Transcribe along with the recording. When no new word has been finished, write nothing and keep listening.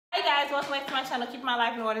welcome back to my channel. Keep my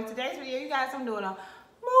life in order. In today's video, you guys, I'm doing a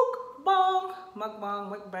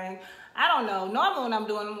mukbang. I don't know. Normally when I'm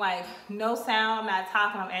doing them, like, no sound, I'm not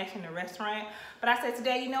talking, I'm actually in a restaurant. But I said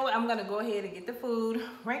today, you know what, I'm gonna go ahead and get the food,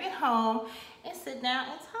 bring it home, and sit down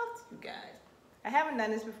and talk to you guys. I haven't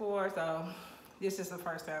done this before, so this is the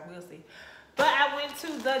first time, we'll see. But I went to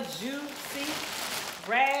the Juicy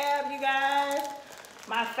Grab, you guys.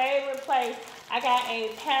 My favorite place. I got a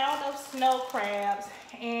pound of snow crabs,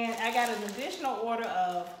 and I got an additional order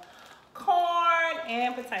of corn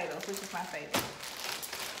and potatoes, which is my favorite.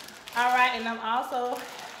 All right, and I'm also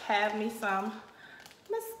have me some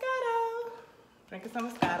Moscato. Drinking some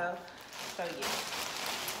Moscato. So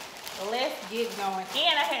yeah, let's get going.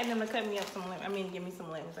 And I had them to cut me up some lemons. I mean, give me some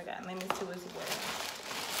lemons. I got lemons too as well.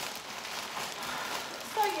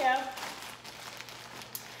 So yeah,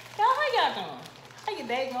 y'all, how y'all doing? How your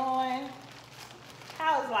day going?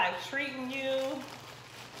 How's life treating you?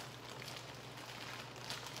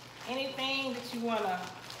 Anything that you want to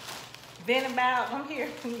vent about? I'm here.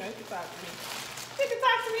 You know, you can talk to me. You can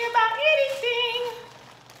talk to me about anything.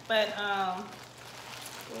 But,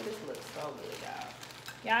 well, this looks so good, y'all.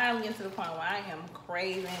 Y'all, I'm getting to the point where I am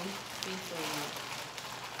craving seafood.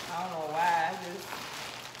 I don't know why.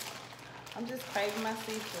 I'm just craving my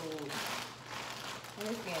seafood. And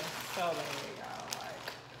it's getting so bad, y'all. Like,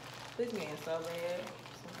 it's getting so bad.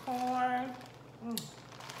 Some corn.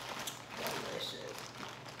 Delicious.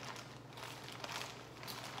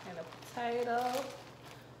 And a potato,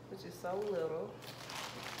 which is so little.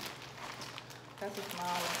 That's a small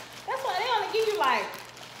one. That's why they only give you like,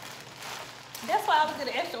 that's why I was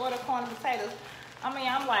getting extra order corn and potatoes. I mean,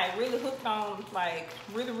 I'm like really hooked on, like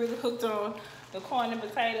really hooked on the corn and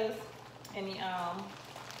potatoes and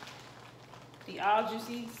the all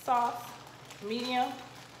juicy sauce, medium.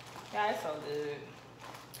 Yeah, it's so good.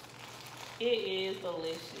 It is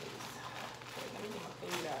delicious. Let me get my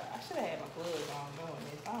food out. I should have had my gloves on doing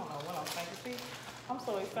this. I don't know what I'm thinking. See, I'm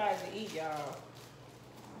so excited to eat, y'all.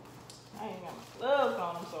 I ain't got my gloves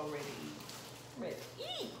on. I'm so ready to eat. Ready to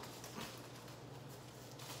eat.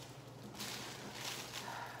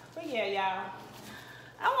 But yeah, y'all.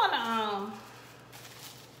 I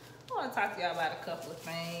wanna talk to y'all about a couple of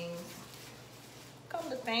things. A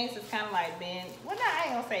couple of things that's kind of like been, well, not, I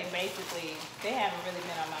ain't gonna say basically, they haven't really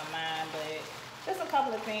been on my mind, but just a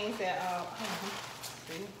couple of things that,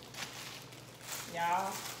 see,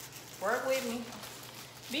 y'all, work with me.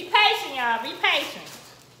 Be patient, y'all, be patient.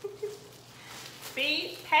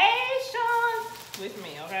 Be patient with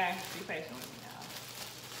me, okay? Be patient with me, y'all.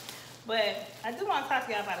 But I do want to talk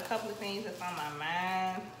to y'all about a couple of things that's on my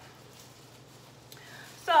mind.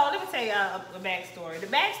 So let me tell y'all a backstory. The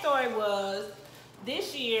backstory was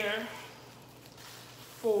this year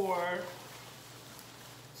for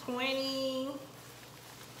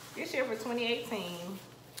 2018,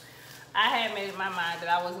 I had made up my mind that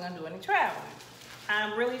I wasn't gonna do any traveling.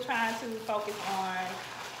 I'm really trying to focus on,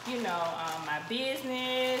 you know, my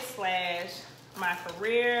business slash my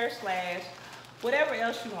career slash whatever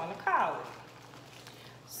else you want to call it.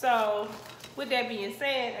 So with that being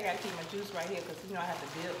said, I gotta keep my juice right here because you know I have to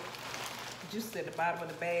dip. The juice is at the bottom of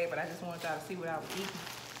the bag, but I just wanted y'all to see what I was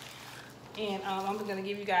eating. And I'm just gonna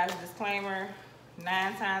give you guys a disclaimer.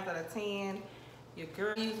 9 times out of 10, your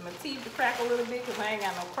girl using my teeth to crack a little bit because I ain't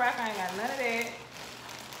got no crack, I ain't got none of that.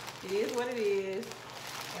 It is what it is.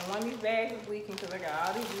 And one of these bags is leaking because I got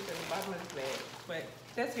all these juice at the bottom of this bag. But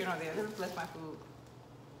that's here nor there. Let me bless my food.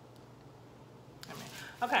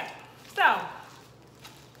 Okay, so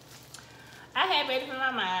I had made up in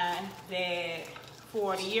my mind that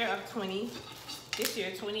for the year of this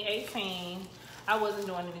year, 2018, I wasn't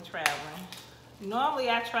doing any traveling. Normally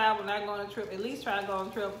I travel and I go on a trip, at least try to go on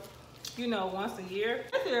a trip, you know, once a year.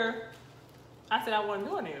 This year, I said I wasn't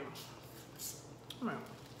doing it. Come on.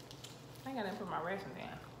 I gotta put my ration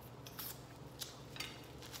down.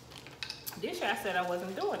 This year I said I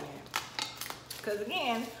wasn't doing it. Because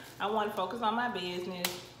again, I want to focus on my business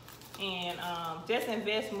and just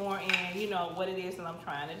invest more in, you know, what it is that I'm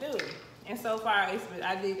trying to do. And so far,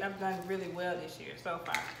 I've done really well this year so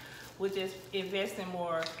far, with just investing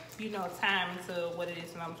more, you know, time into what it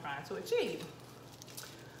is that I'm trying to achieve.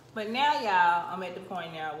 But now, y'all, I'm at the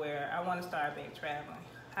point now where I want to start back traveling.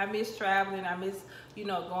 I miss traveling. I miss, you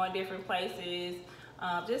know, going different places,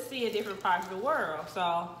 just seeing different parts of the world.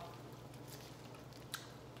 So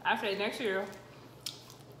I say next year,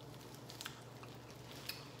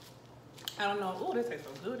 I don't know. Oh, this tastes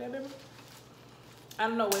so good, that baby. I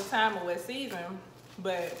don't know what time or what season,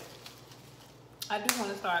 but I do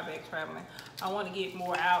want to start back traveling. I want to get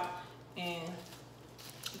more out and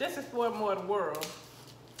just explore more of the world.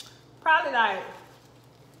 Probably like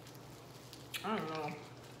I don't know,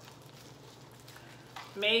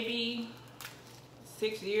 maybe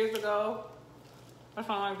 6 years ago or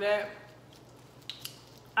something like that.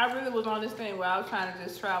 I really was on this thing where I was trying to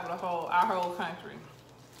just travel our whole country.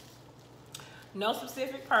 No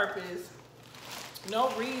specific purpose, no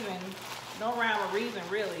reason, no rhyme or reason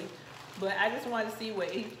really, but I just wanted to see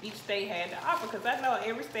what each state had to offer, because I know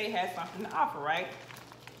every state has something to offer, right?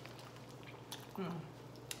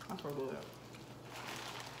 That's so good.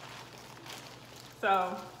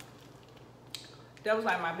 So that was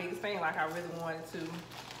like my biggest thing. Like I really wanted to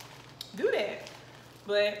do that,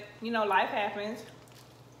 but you know, life happens.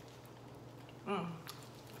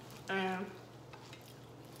 And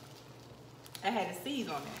I had to seize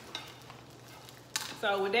on it.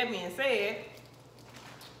 So with that being said,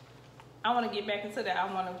 I want to get back into that. I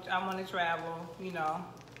want to travel, you know,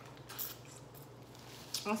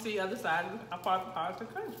 and see the other side of parts of the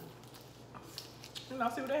country. You know,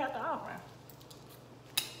 see what they have to offer.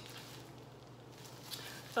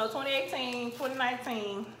 So 2018,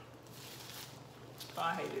 2019, oh,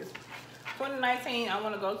 I hate this. 2019, I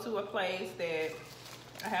want to go to a place that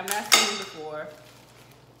I have not seen before.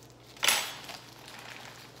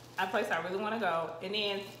 A place I really want to go. And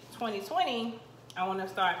then 2020, I want to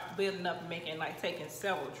start building up and making, like, taking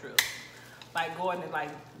several trips. Like, going to, like,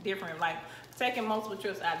 different, like, taking multiple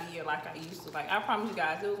trips out of the year like I used to. Like, I promise you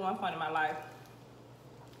guys, it was one point in my life,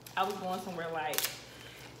 I was going somewhere, like,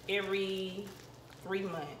 every 3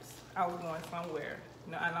 months. I was going somewhere.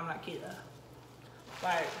 No, and I'm not kidding.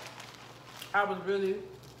 Like, I was really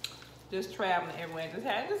just traveling everywhere and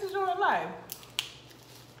just enjoying life.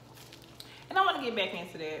 And I want to get back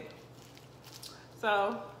into that.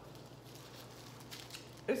 So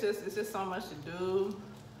it's just so much to do.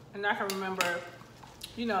 And I can remember,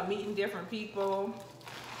 you know, meeting different people.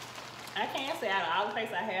 I can't say out of all the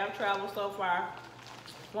places I have traveled so far,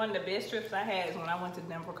 one of the best trips I had is when I went to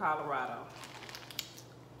Denver, Colorado.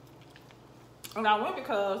 And I went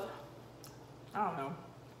because, I don't know,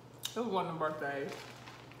 it was one of the birthdays.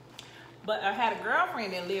 But I had a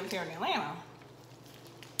girlfriend that lived here in Atlanta,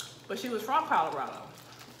 but she was from Colorado.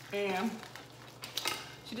 And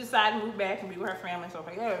she decided to move back and be with her family and stuff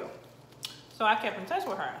like that. So I kept in touch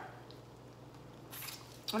with her.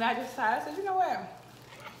 And I decided, I said, you know what?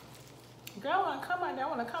 Girl, I want to come out there. I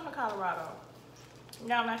want to come to Colorado.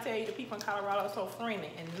 Now, when I tell you, the people in Colorado are so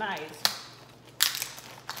friendly and nice.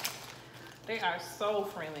 They are so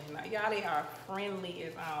friendly. Y'all, they are friendly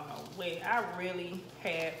as I don't know. Wait, I really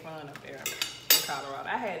had fun up there in Colorado.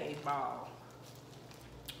 I had a ball.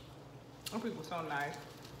 Them people so nice.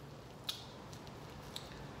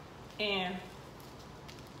 And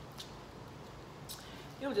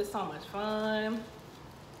it was just so much fun.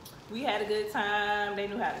 We had a good time. They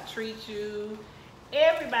knew how to treat you.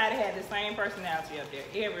 Everybody had the same personality up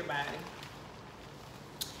there. Everybody.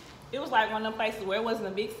 It was like one of them places where it wasn't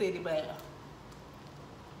a big city, but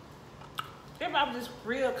everybody was just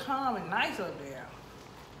real calm and nice up there.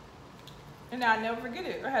 And I'll never forget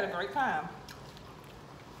it. I had a great time.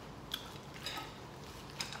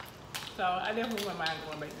 So I definitely wouldn't mind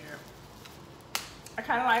going back there.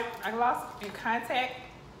 I lost in contact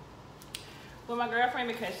with my girlfriend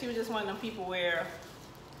because she was just one of them people where,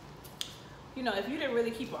 you know, if you didn't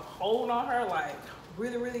really keep a hold on her, like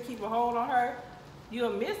really, really keep a hold on her,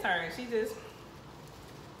 you'll miss her. And she just,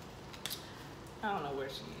 I don't know where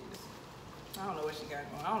she is. I don't know what she got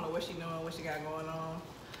going on. I don't know what she doing, what she got going on.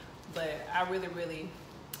 But I really, really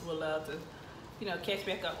would love to, you know, catch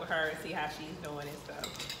back up with her and see how she's doing and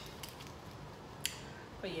stuff.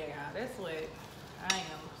 But yeah, y'all, that's what I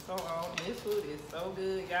am so on. And this food is so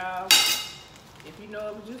good, y'all. If you know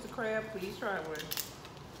of juicy crab, please try it.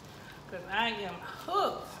 Because I am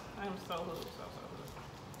hooked. I am so hooked, so hooked.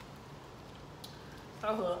 So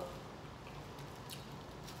hooked.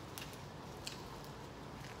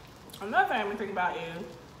 Another thing I've been thinking about is,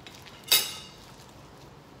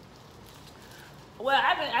 well,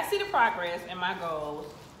 I see the progress in my goals,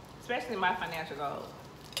 especially my financial goals.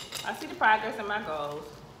 I see the progress in my goals,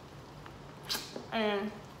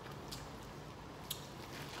 and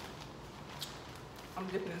I'm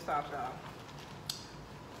dipping this sauce, y'all.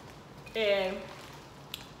 And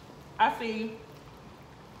I see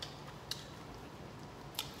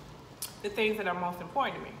the things that are most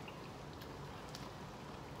important to me.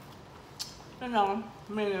 You know,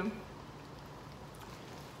 meaning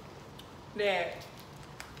that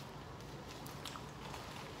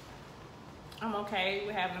I'm okay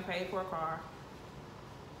with having to pay for a car.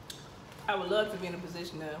 I would love to be in a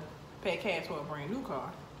position to pay cash for a brand new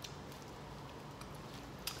car.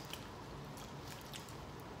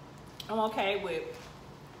 I'm okay with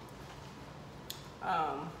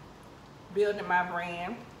building my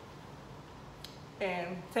brand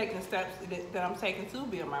and taking steps that I'm taking to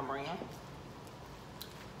build my brand.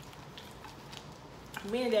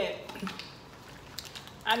 Meaning that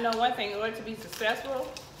I know one thing, in order to be successful,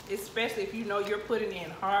 especially if you know you're putting in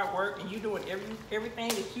hard work and you're doing everything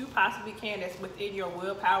that you possibly can that's within your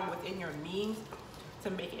willpower, within your means to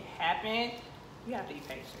make it happen, you have to be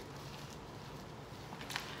patient.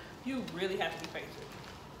 You really have to be patient.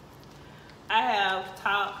 I have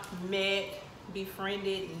talked, met,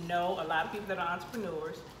 befriended, know a lot of people that are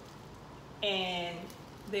entrepreneurs, and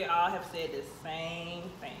they all have said the same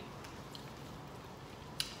thing.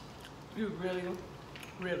 You really,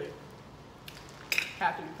 really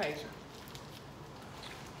have to be patient.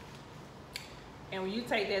 And when you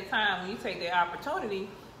take that time, when you take that opportunity,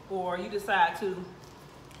 or you decide to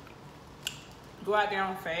go out there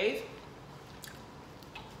on faith,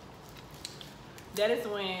 that is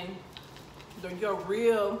when your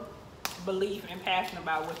real belief and passion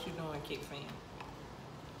about what you're doing kicks in.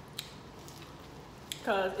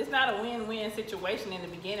 Because it's not a win-win situation in the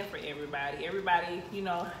beginning for everybody. Everybody, you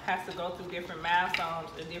know, has to go through different milestones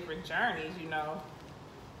and different journeys, you know.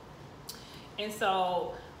 And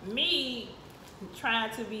so me trying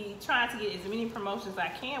to get as many promotions as I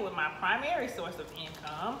can with my primary source of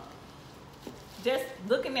income, just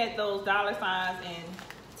looking at those dollar signs and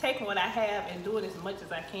taking what I have and doing as much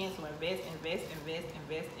as I can to invest.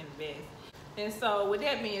 And so with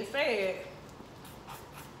that being said,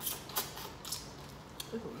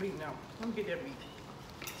 this is meat now. Let me get that meat.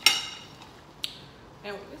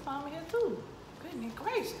 And it's on here too. Goodness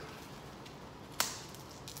gracious.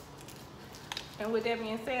 And with that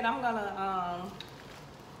being said, I'm gonna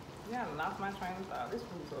yeah, I lost my train of thought. This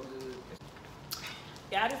food's so good.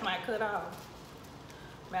 Yeah, I just might cut off.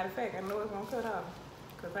 Matter of fact, I know it's gonna cut off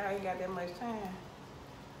because I ain't got that much time.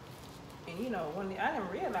 And you know, when I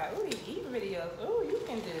didn't realize, these eating videos, you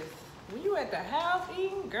can just, when you at the house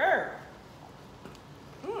eating, girl.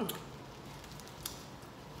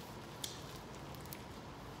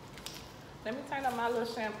 Let me turn up my little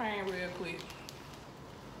champagne real quick.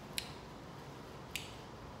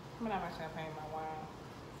 I'm gonna have my champagne, my wine.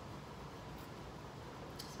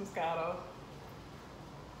 Some Moscato.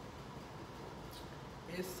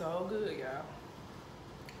 It's so good, y'all.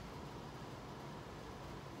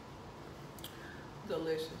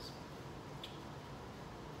 Delicious.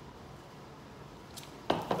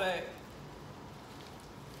 But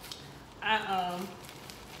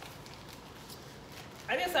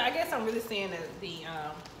I guess I'm really seeing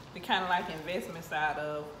the kind of like investment side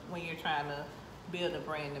of when you're trying to build a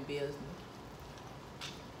brand and business.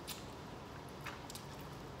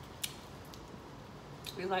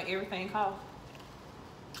 It's like everything costs.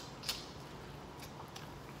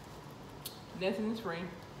 Nothing is free.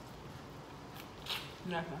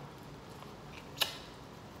 Nothing.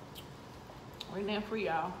 Ain't nothing free,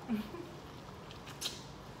 y'all.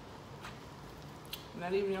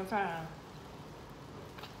 Not even your time.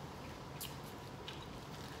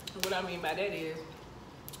 What I mean by that is,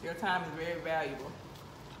 your time is very valuable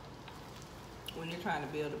when you're trying to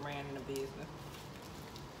build a brand and a business.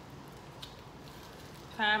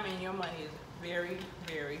 Time and your money is very,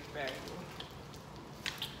 very valuable.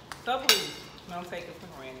 So please, don't take it for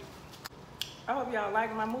granted. I hope y'all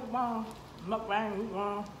like my mukbang,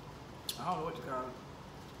 mukbang. I don't know what you call it.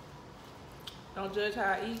 Don't judge how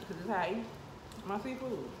I eat, because it's how I eat my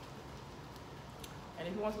seafood. And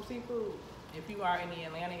if you want some seafood, if you are in the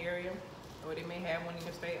Atlanta area, or they may have one in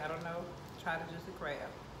your state, I don't know, try to juice the crab.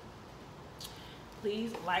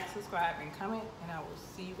 Please like, subscribe, and comment, and I will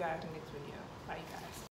see you guys in the next video. Bye, you guys.